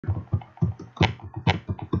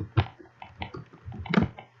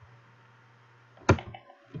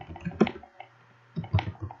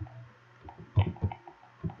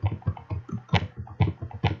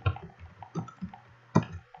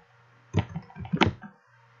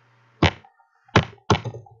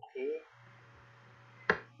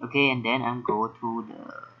Okay, and then I'm go to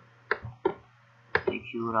the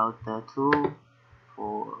IQ router 2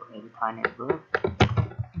 for Wi-Fi network.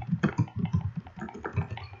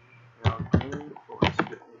 Router for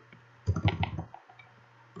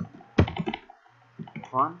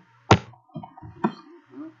one.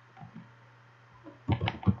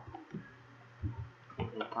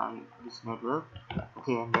 Okay, this network.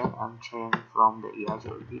 Okay, and then I'm changing from the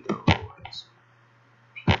EIGOD to OS.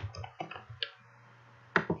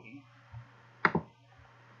 Okay.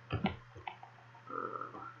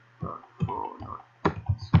 Dot 4 dot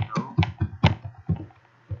 0.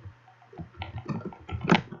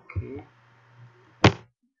 Okay.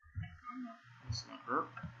 This network.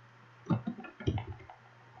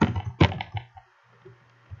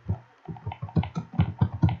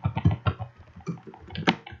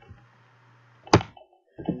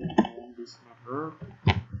 And this network.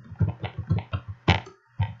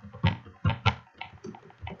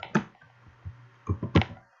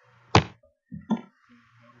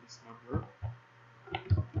 This network.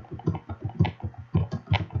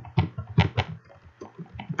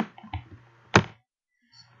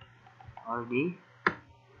 Already.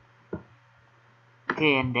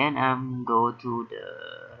 Okay, and then I'm go to the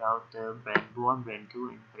router brand 1, brand 2,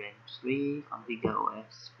 and brand 3. Configure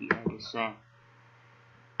OS PI.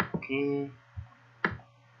 Okay.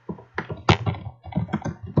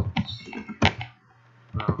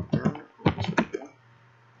 Router OSPF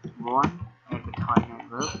 1 Wi-Fi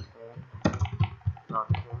network and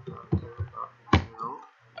router 0.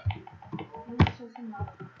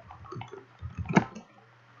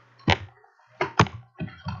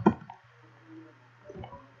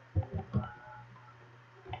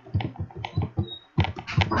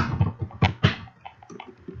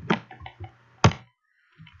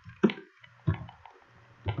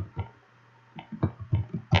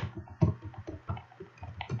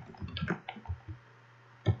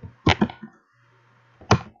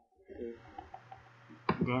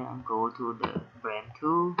 Then I go to the brand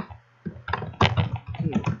 2.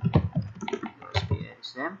 Okay,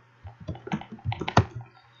 OSPSM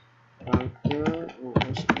router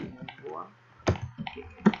OSPF1. Okay,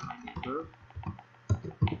 network.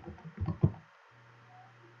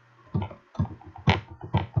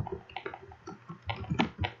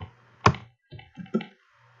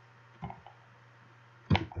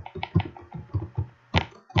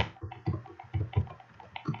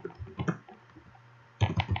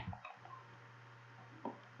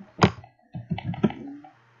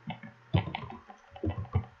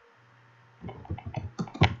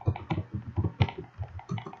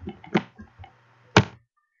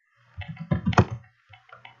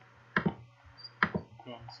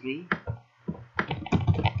 Brand 3.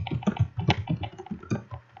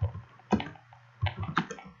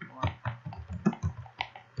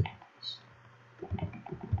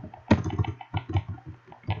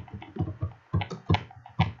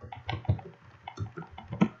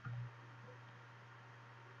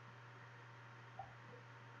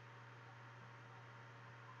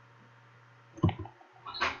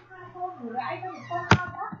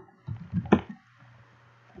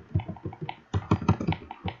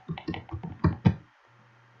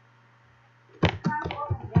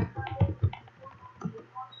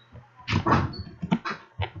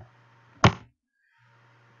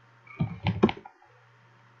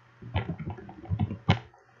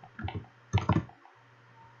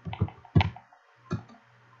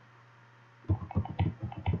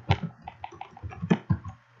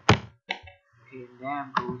 Okay, then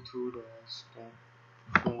go to the step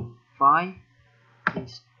frame 5.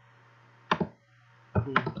 Is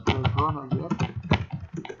the one yet?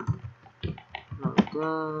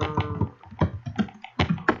 Router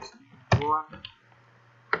 1.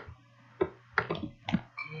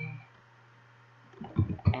 Okay,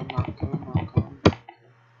 10 out 10 out 10.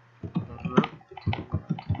 Network 10 out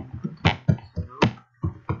 10 0.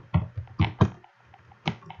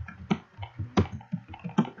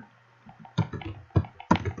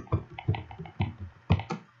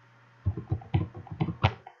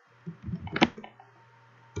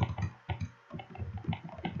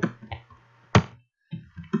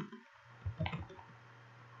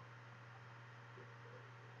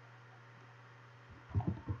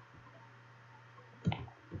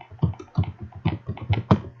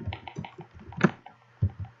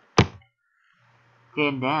 Okay,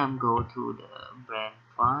 and then I'm go to the brand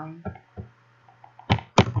file.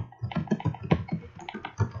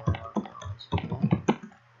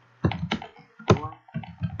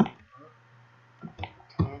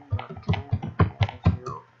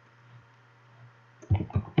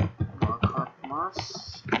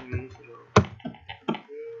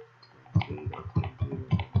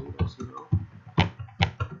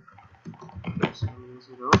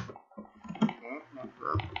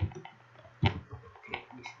 Network. Okay,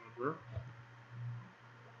 this network.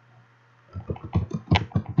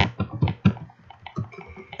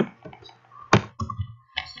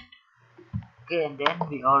 Okay, and then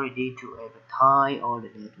we are ready to advertise all the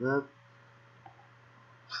network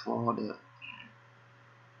for the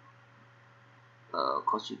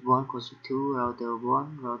code 1, code 2, router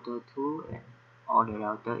 1, router 2, and all the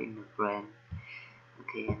router in the brand.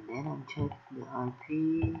 Okay, and then I'm check the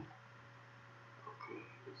IP. Okay,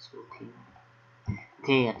 it's working.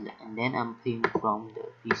 Okay, and then I'm ping from the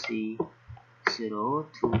PC 0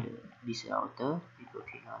 to this router. It's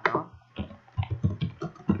working or not?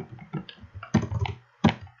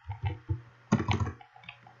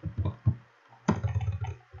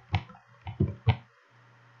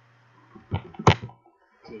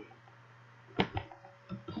 Okay.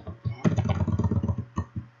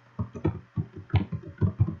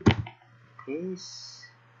 Case.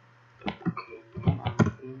 Okay, then I'm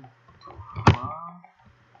ping to far.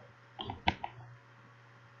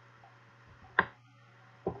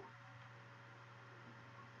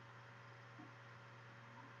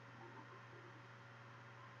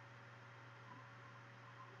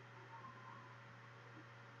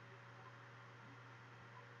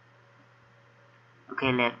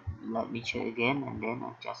 Okay, let me check again, and then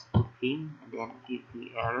I just to ping, and then if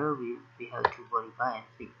we error, we have to verify and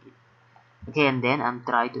fix it. Okay, and then I'm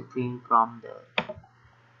trying to ping from the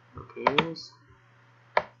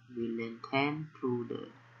VLAN 10 through the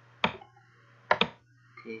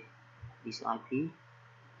this IP.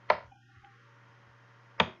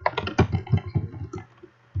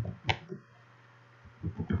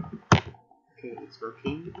 Okay, it's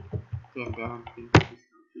working. Okay, and then I'm ping to this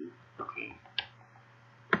IP. Okay,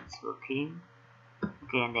 it's working.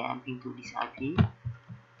 Okay, and then I'm ping to this IP.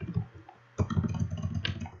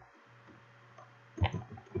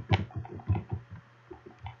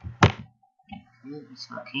 Okay, it's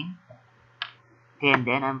working. Okay, and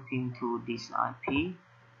then I'm ping to this IP.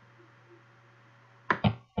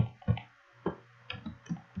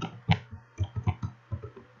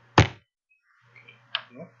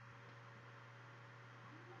 Okay,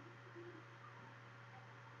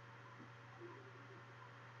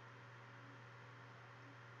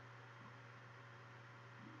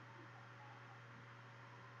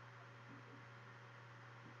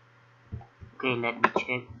 okay, let me check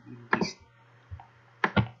in this.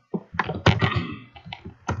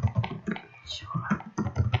 Sure.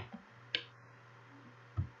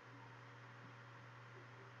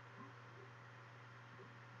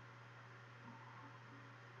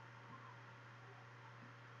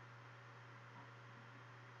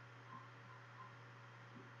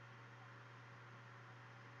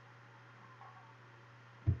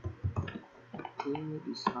 Okay,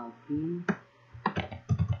 this IP.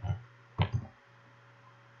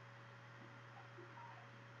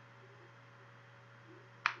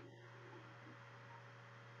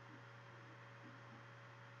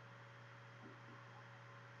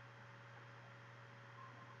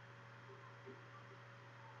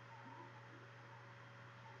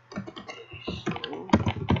 So,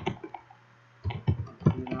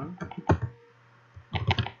 now,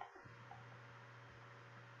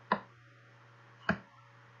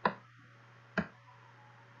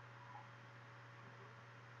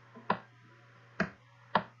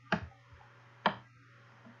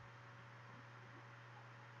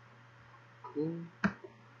 okay.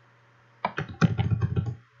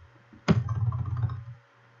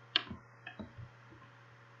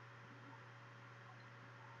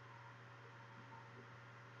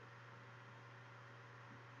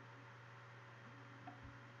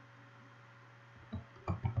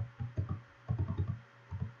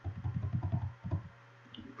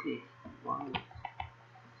 Okay, wow.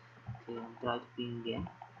 Okay, I'm trying to ping again.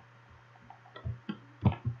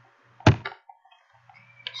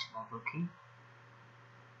 It's not working.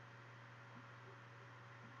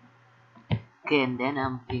 Okay, and then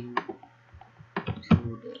I'm ping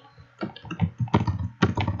to the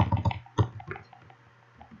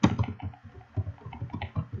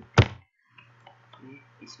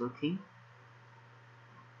it's working.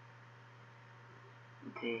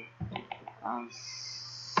 Okay, I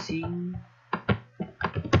see.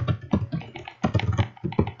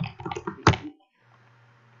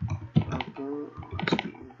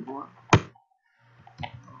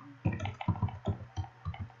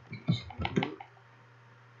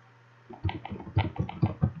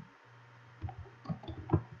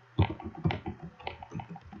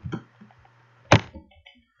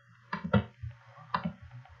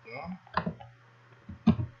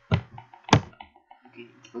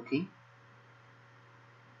 working.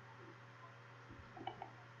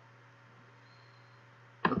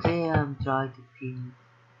 Okay, I'm trying to ping.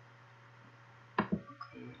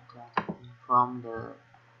 Okay, try to ping from the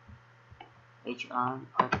HR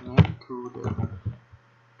department to the.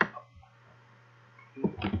 Okay,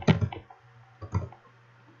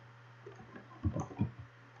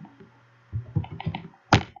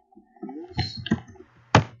 yes.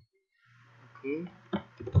 Okay,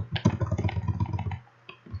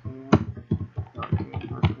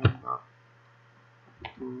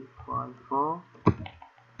 10.10.10.254.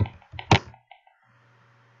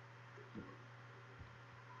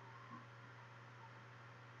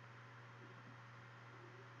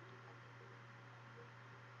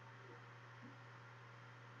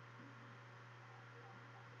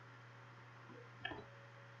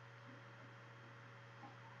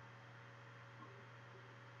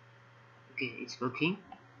 Okay, it's working.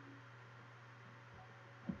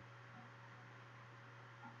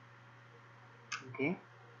 Okay.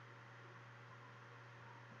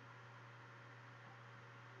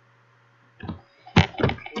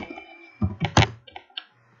 Okay,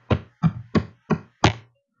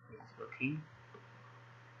 it's working.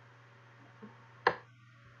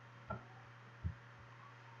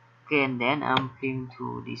 Okay, and then I'm ping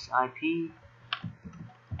to this IP.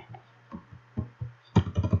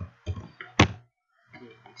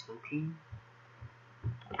 Okay, it's working.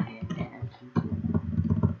 Okay, and then I'm ping to.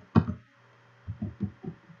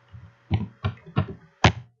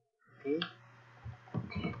 Okay.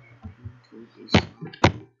 Okay, and ping to this IP.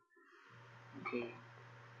 Okay.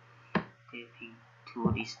 Okay, ping to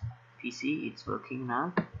this PC. It's working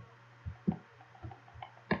now.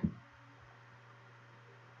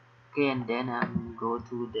 Okay, and then I'm go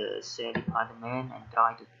to the cell department and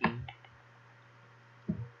try to ping.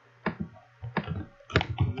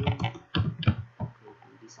 Okay, to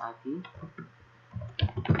this IP.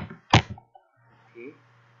 Okay.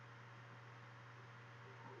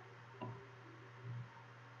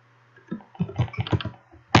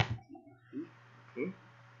 Okay.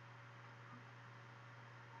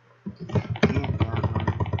 Okay, and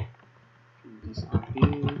to this IP.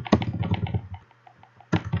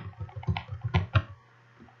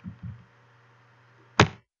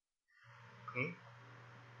 Okay.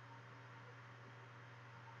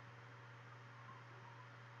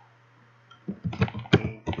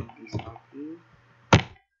 Okay, to this IP.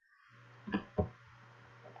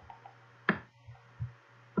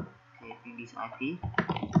 Okay, ping this IP.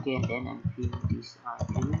 Okay, and then I'm ping this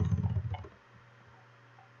IP.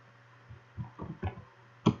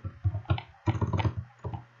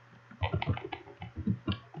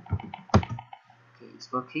 Okay,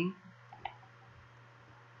 it's working.